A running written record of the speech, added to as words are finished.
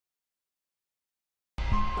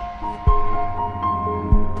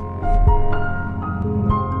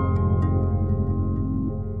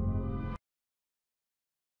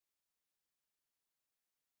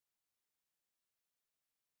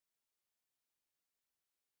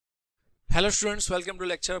Hello students, welcome to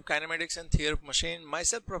lecture of Kinematics and Theory of Machine.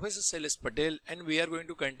 Myself Professor Sailesh Patel, and we are going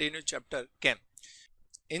to continue chapter Chem.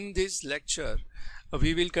 In this lecture,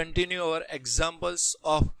 we will continue our examples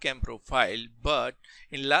of Chem profile, but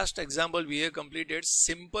in last example we have completed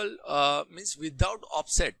simple means without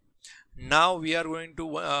offset. Now we are going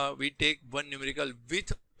to we take one numerical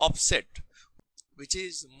with offset, which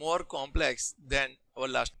is more complex than our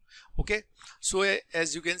last. Okay, so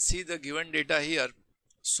as you can see the given data here.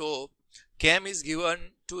 So Chem is given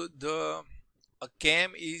to the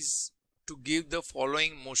Chem is to give the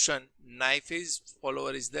following motion. Knife edge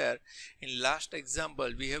follower is there. In last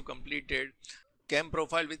example we have completed Chem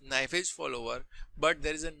profile with knife edge follower, but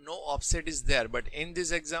there is a no offset is there, but in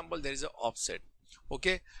this example there is a offset.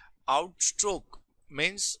 Okay, outstroke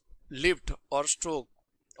means lift or stroke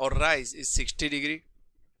or rise is 60 degree.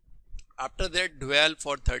 After that dwell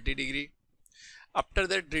for 30 degree. After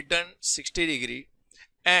that return 60 degree.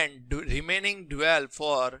 And remaining dwell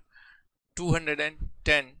for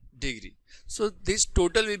 210 degree. So this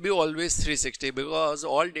total will be always 360 because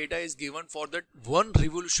all data is given for that one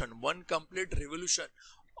revolution, one complete revolution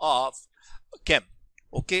of Chem.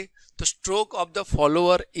 Okay, the stroke of the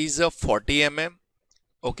follower is a 40 mm.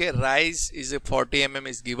 Okay, rise is a 40 mm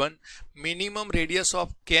is given. Minimum radius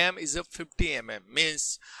of Chem is a 50 mm,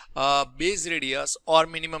 means base radius or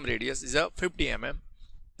minimum radius is a 50 mm.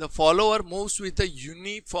 The follower moves with a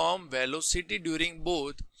uniform velocity during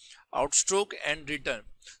both outstroke and return.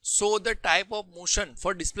 So the type of motion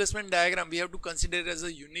for displacement diagram we have to consider it as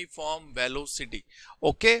a uniform velocity.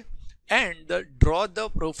 Okay, and draw the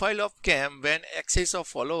profile of Chem when axis of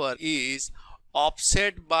follower is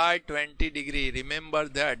offset by 20 degree. Remember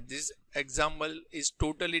that this example is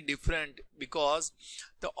totally different because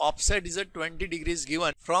the offset is a 20 degrees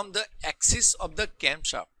given from the axis of the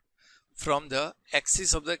camshaft. From the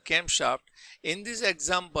axis of the camshaft. In this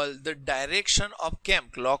example the direction of Chem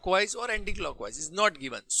clockwise or anti-clockwise is not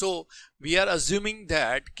given, so we are assuming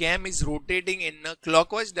that Chem is rotating in a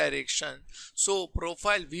clockwise direction, so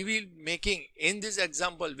profile we will making in this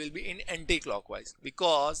example will be in anti-clockwise,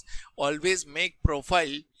 because always make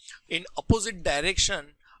profile in opposite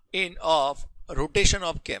direction in of rotation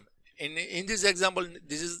of Chem. In this example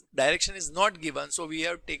this is direction is not given, so we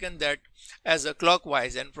have taken that as a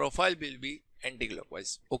clockwise and profile will be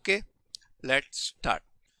anti-clockwise. Okay, let's start.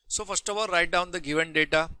 So first of all write down the given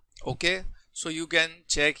data. Okay, so you can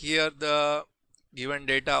check here the given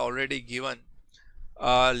data already given.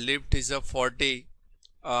 Lift is a 40,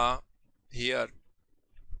 here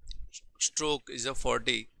stroke is a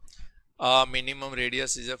 40, minimum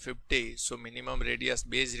radius is a 50, so minimum radius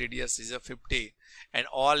base radius is a 50, and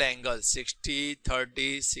all angles 60,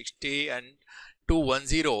 30, 60 and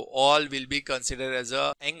 210 all will be considered as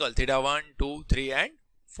a angle theta 1, 2, 3 and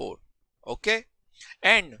 4. Okay,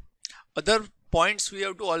 and other points we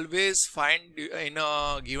have to always find in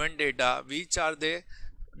a given data, which are the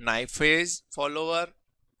knife edge follower,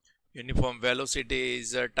 uniform velocity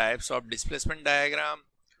is types of displacement diagram,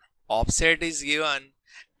 offset is given,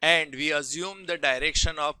 and we assume the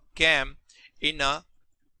direction of Chem in a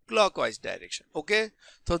clockwise direction. Okay,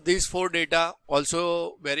 so these four data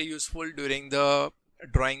also very useful during the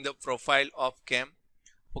drawing the profile of Chem.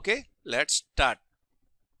 Okay, let's start.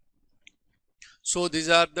 So these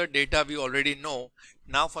are the data we already know.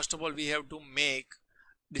 Now first of all we have to make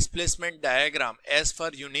displacement diagram as per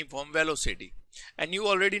uniform velocity, and you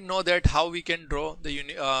already know that how we can draw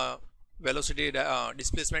the velocity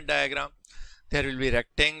displacement diagram. There will be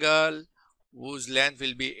rectangle whose length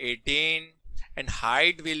will be 18 and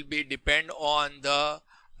height will be depend on the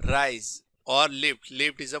rise or lift.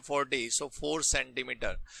 Lift is a 40, so 4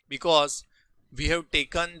 centimeter, because we have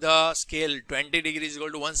taken the scale 20 degrees equal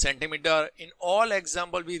to 1 centimeter. In all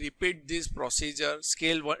example we repeat this procedure,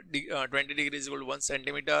 scale 20 degrees equal to 1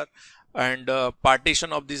 centimeter, and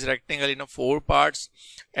partition of this rectangle in 4 parts,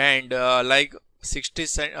 and like 60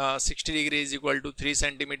 degrees equal to 3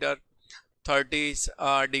 centimeter, 30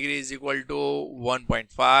 degrees equal to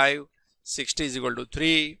 1.5, 60 is equal to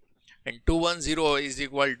 3, and 210 is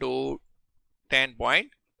equal to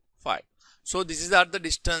 10.5. So this is the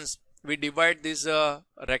distance. We divide this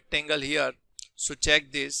rectangle here, so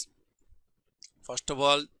check this. First of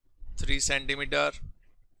all 3 centimeter,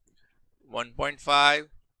 1.5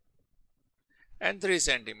 and 3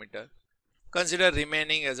 centimeter. Consider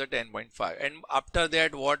remaining as a 10.5, and after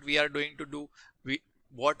that what we are going to do,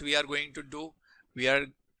 we are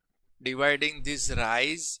dividing this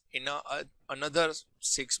rise in another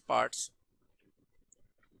 6 parts.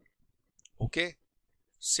 Okay,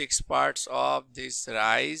 6 parts of this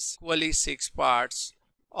rise, equally 6 parts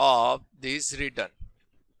of this return,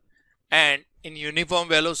 and in uniform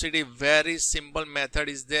velocity, very simple method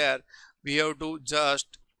is there. We have to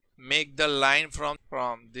just make the line from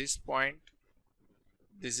this point.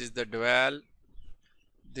 This is the dwell,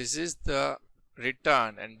 this is the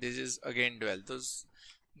return, and this is again dwell.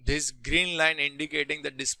 This green line indicating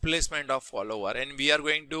the displacement of follower, and we are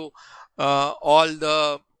going to all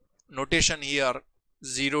the notation here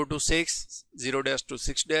 0 to 6, 0 dash to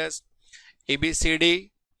 6 dash,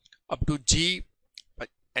 ABCD up to G,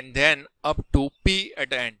 and then up to P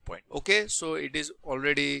at the end point. Okay, so it is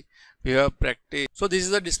already we have practiced. So this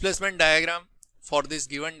is the displacement diagram for this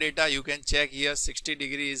given data. You can check here 60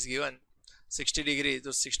 degree is given, 60 degree,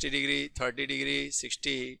 so 60 degree, 30 degree,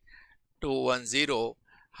 60 to 10.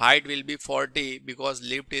 Height will be 40 because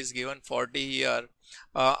lift is given 40 here.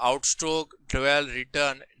 Outstroke, dwell,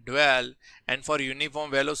 return, dwell, and for uniform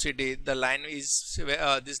velocity the line is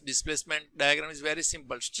this displacement diagram is very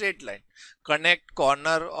simple, straight line. Connect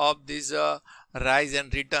corner of this rise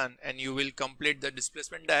and return and you will complete the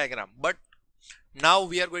displacement diagram. But now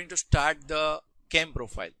we are going to start the chem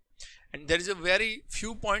profile, and there is a very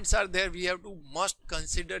few points are there we have to must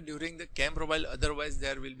consider during the chem profile, otherwise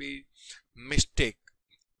there will be mistake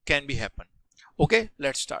can be happen. Okay,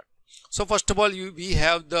 let's start. So first of all we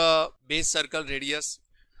have the base circle radius.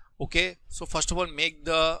 Okay, so first of all make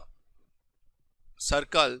the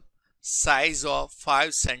circle size of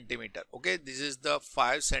 5 centimeter. Okay, this is the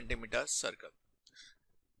 5 centimeter circle.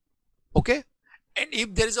 Okay, and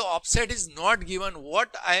if there is a offset is not given,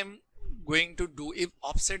 what I am going to do if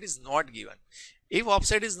offset is not given? If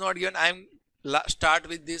offset is not given, I am start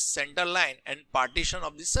with this center line and partition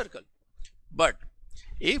of this circle. But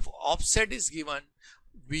if offset is given,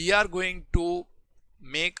 we are going to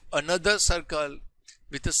make another circle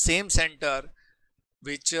with the same center,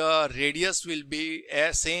 which radius will be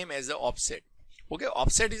same as the offset. Okay,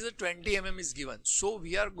 offset is a 20 mm is given, so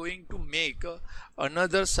we are going to make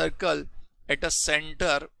another circle at a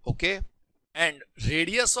center. Okay, and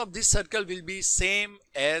radius of this circle will be same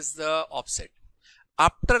as the offset.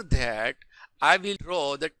 After that I will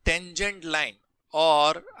draw the tangent line,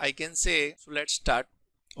 or I can say, so let's start.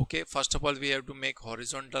 Okay, first of all we have to make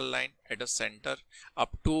horizontal line at a center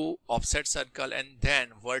up to offset circle, and then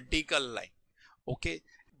vertical line. Okay,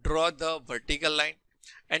 draw the vertical line,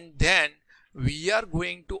 and then we are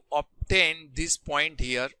going to obtain this point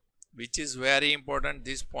here, which is very important.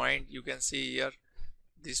 This point you can see here,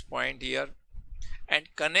 this point here, and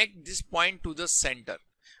connect this point to the center.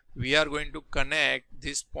 We are going to connect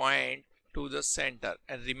this point to the center,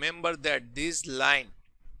 and remember that this line,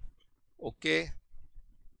 okay,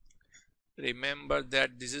 remember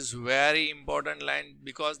that this is very important line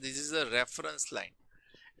because this is a reference line,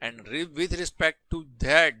 and with respect to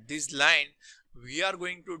that this line we are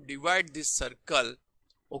going to divide this circle,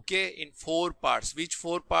 okay, in 4 parts. Which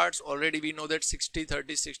 4 parts? Already we know that 60,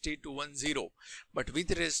 30, 60 to 10. But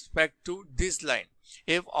with respect to this line,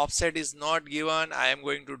 if offset is not given, I am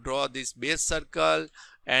going to draw this base circle,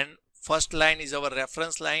 and first line is our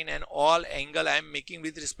reference line, and all angle I am making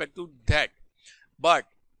with respect to that. But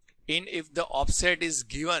if the offset is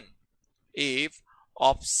given, if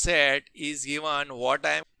offset is given,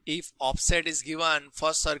 if offset is given,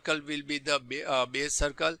 first circle will be the base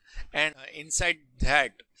circle, and inside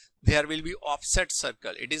that there will be offset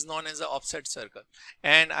circle. It is known as the offset circle,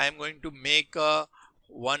 and I am going to make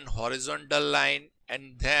one horizontal line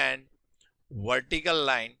and then vertical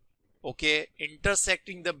line, okay,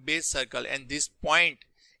 intersecting the base circle. And this point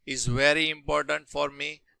is very important for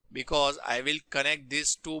me because I will connect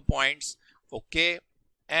these 2 points, okay,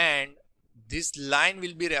 and this line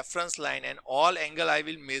will be reference line, and all angle I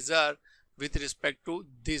will measure with respect to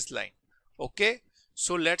this line. Okay,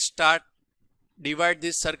 so let's start. Divide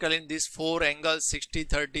this circle in these 4 angles, 60,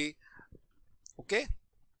 30. Okay,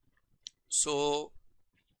 so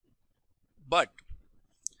but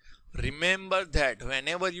remember that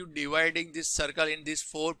whenever you dividing this circle in these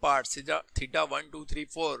 4 parts, theta 1, 2, 3,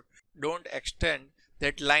 4, don't extend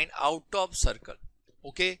that line out of circle.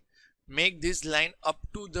 Okay, make this line up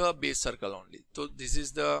to the base circle only. So this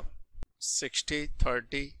is the 60,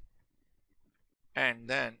 30, and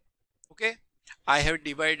then okay, I have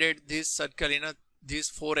divided this circle in these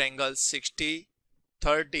 4 angles, 60,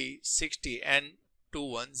 30, 60 and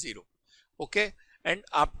 210. Okay, and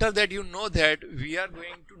after that you know that we are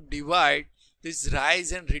going to divide this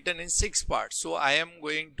rise and return in 6 parts. So I am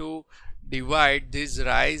going to divide this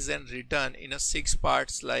rise and return in a 6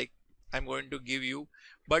 parts like I'm going to give you.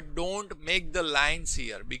 But don't make the lines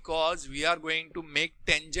here because we are going to make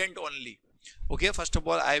tangent only. Okay, first of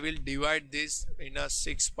all I will divide this in a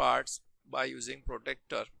 6 parts by using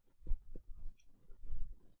protector.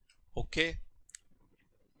 Okay,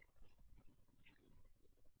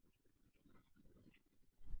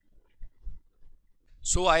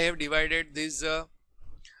 So I have divided this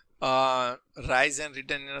rise and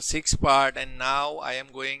return in a 6 part, and now I am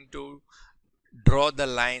going to draw the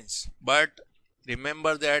lines. But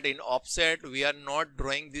remember that in offset we are not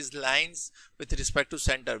drawing these lines with respect to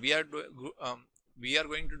center. We are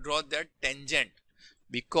going to draw that tangent,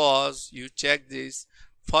 because you check this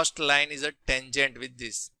first line is a tangent with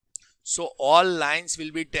this. So all lines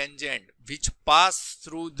will be tangent which pass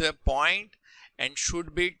through the point and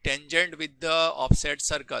should be tangent with the offset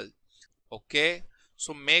circle. Okay,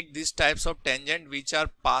 so make these types of tangent which are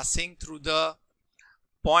passing through the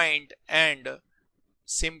point and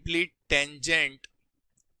simply tangent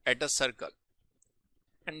at a circle,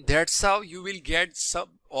 and that's how you will get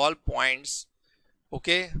all points.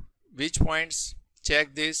 Okay, which points?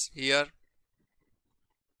 Check this here.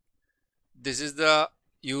 This is the,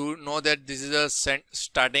 you know that this is a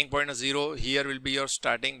starting point of 0. Here will be your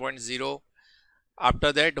starting point 0.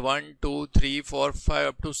 After that 1 2 3 4 5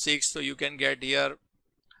 up to 6. So you can get here,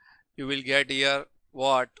 you will get here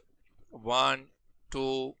what, 1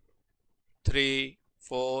 2 3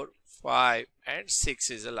 4 5 and 6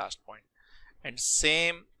 is the last point. And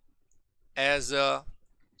same as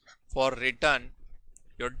for return,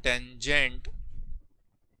 your tangent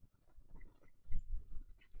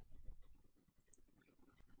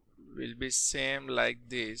will be same like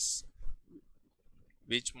this,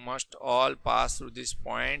 which must all pass through these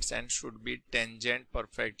points and should be tangent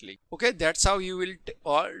perfectly. Okay, that's how you will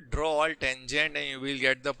draw all tangent and you will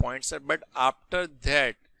get the points. But after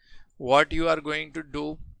that, what you are going to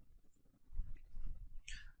do,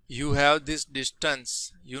 you have this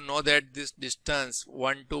distance, you know that this distance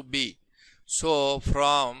 1 to B. So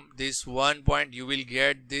from this one point you will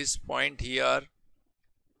get this point here,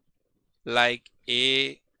 like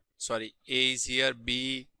A is here,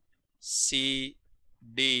 B, C,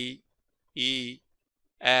 D, E,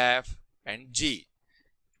 F and G.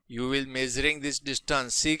 You will measuring this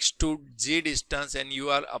distance 6 to G distance, and you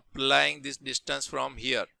are applying this distance from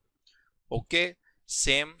here. Okay,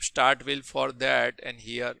 same start will for that and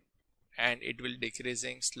here, and it will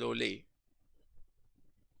decreasing slowly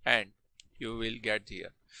and you will get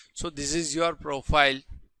here. So this is your profile.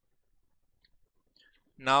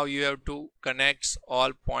 Now you have to connect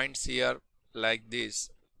all points here like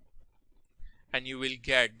this and you will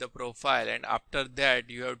get the profile. And after that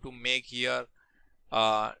you have to make here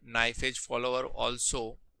knife edge follower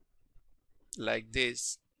also like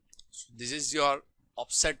this. So this is your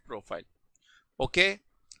offset profile. Okay,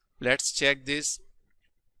 let's check this,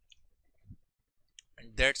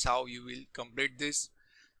 and that's how you will complete this.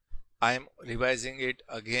 I am revising it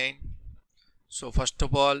again. So first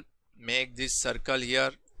of all, make this circle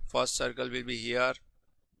here. First circle will be here,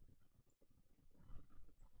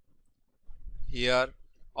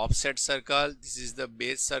 offset circle. This is the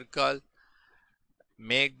base circle.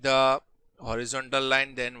 Make the horizontal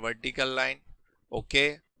line, then vertical line.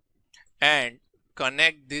 Okay, and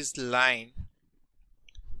connect this line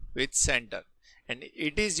with center, and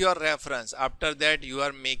it is your reference. After that you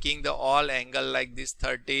are making the all angle like this,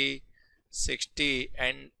 30, 60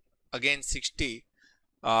 and again 60.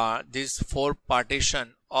 This 4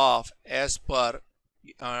 partition of as per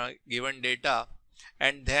given data,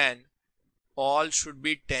 and then all should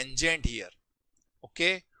be tangent here.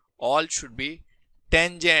 Okay, all should be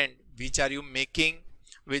tangent, which are you making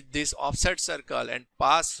with this offset circle, and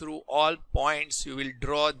pass through all points. You will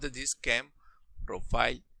draw this cam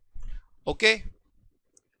profile. Okay,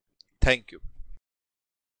 thank you.